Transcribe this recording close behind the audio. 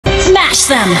Smash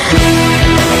them!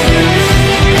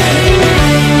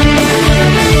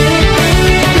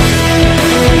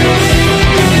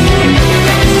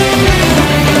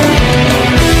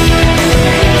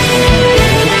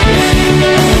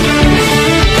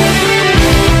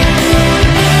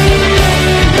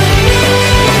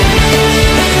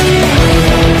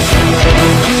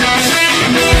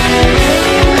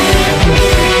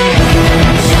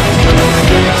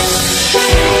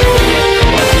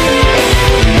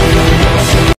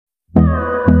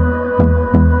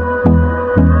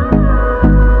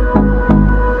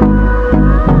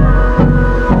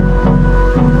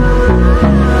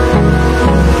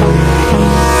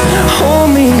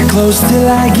 Close till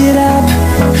I get up.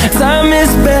 Time is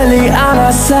barely on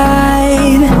our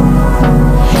side.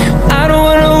 I don't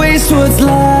wanna waste what's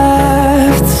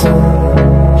left.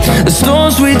 The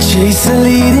storms we chase are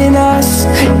leading us,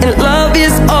 and love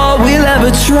is all we'll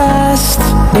ever trust.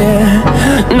 Yeah,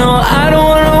 no, I don't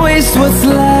wanna waste what's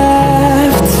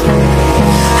left.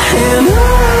 And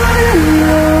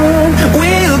on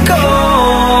we'll go,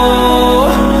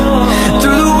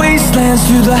 through the wastelands,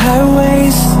 through the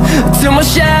highways, till my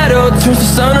shadow turns to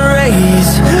sun rays.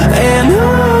 And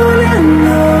on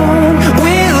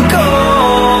we'll go,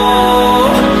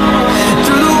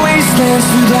 through the wastelands,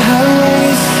 through the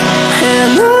highways,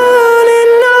 and on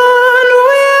we'll go.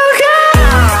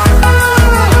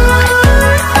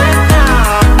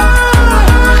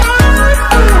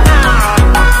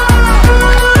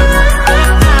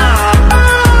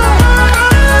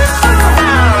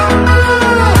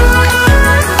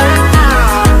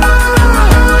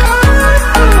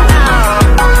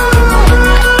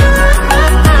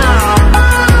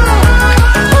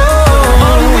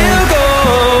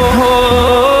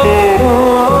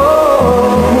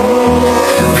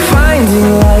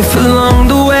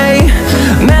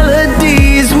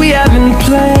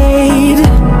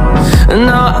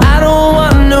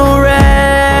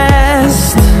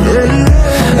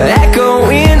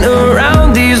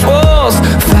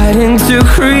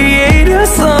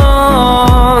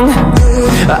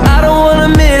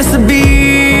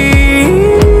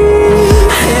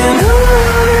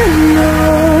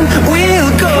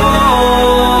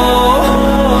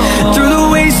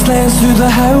 Through the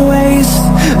highways,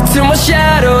 till my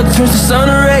shadow turns to sun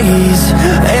rays.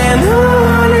 And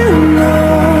on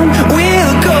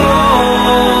we'll go,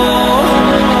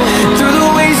 through the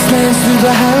wastelands, through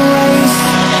the highways,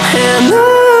 and on.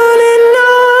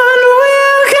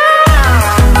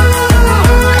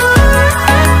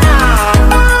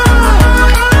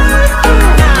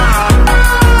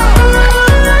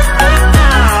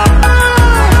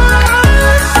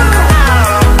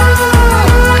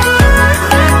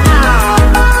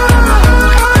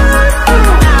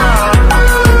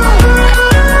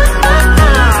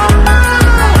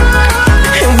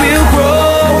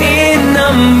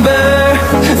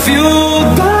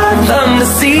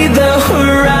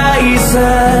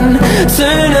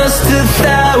 Turn us to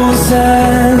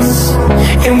thousands,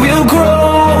 and we'll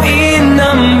grow in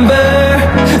number,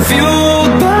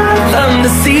 fueled by them to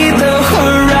see the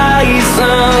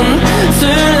horizon.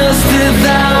 Turn us to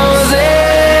thousands,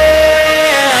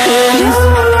 and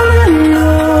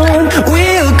on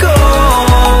we'll go,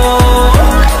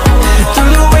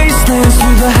 through the wastelands,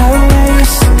 through the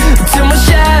highways, till my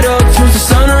shadow turns to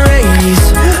sun rays.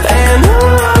 And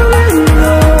on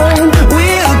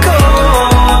we'll go,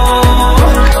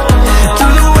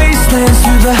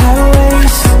 through the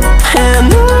highways,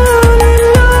 and on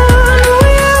we'll go.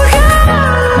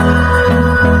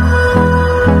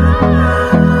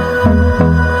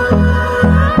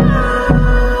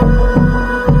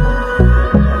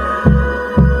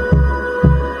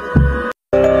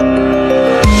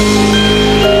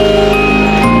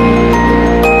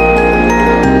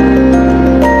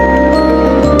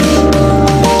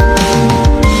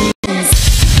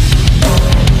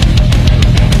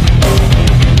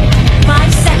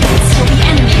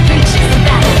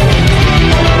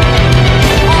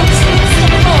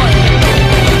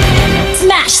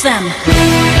 Them.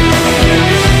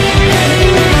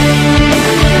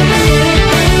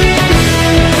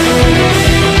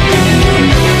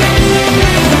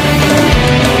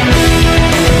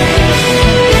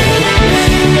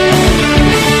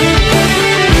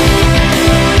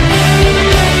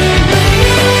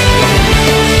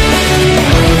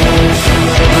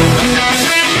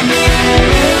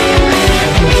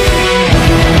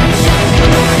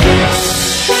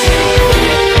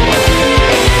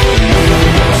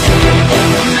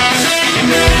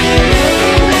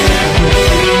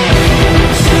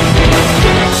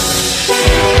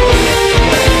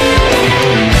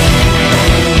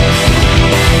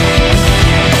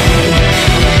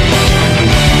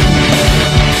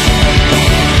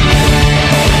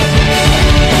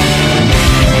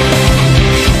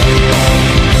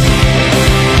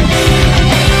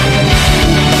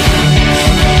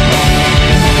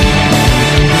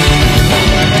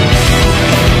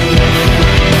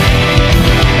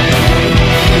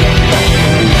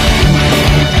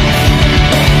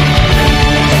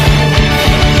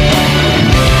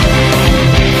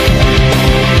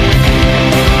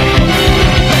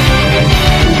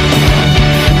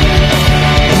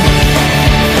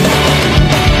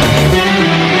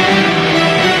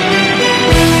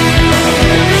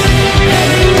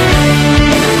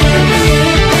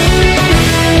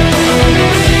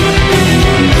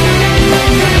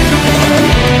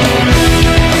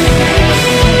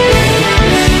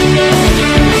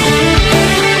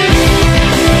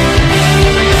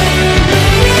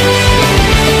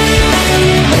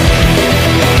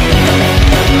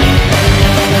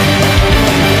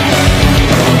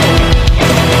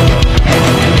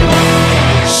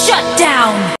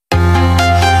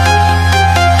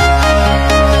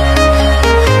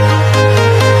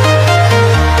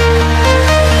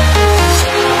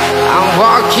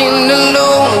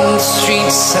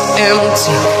 so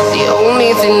empty. The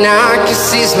only thing I can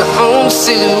see is my own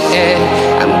silhouette.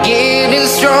 I'm getting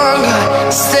stronger,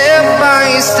 step by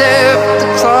step. The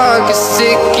clock is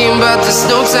ticking, but there's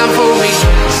no time for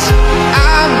regrets.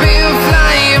 I've been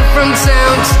flying from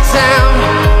town to town,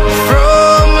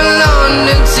 from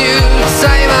London to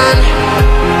Taiwan.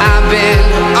 I've been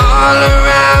all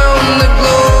around the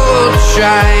globe,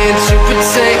 trying to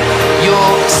protect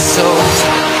your soul.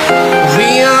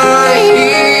 We are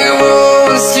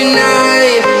heroes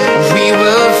tonight. We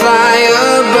will fly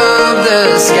above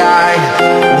the sky.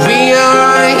 We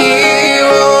are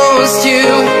heroes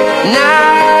tonight.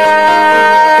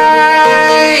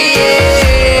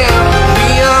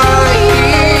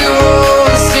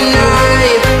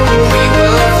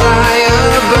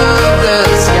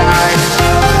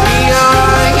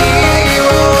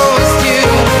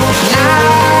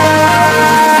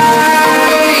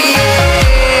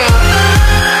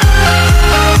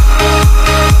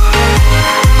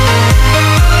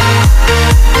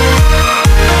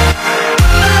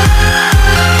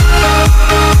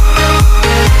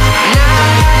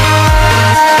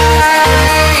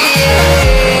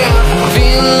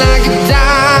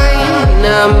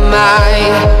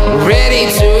 Ready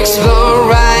to explore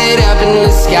right up in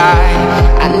the sky.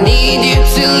 I need you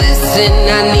to listen,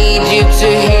 I need you to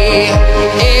hear,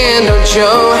 and don't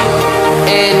show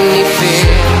any fear.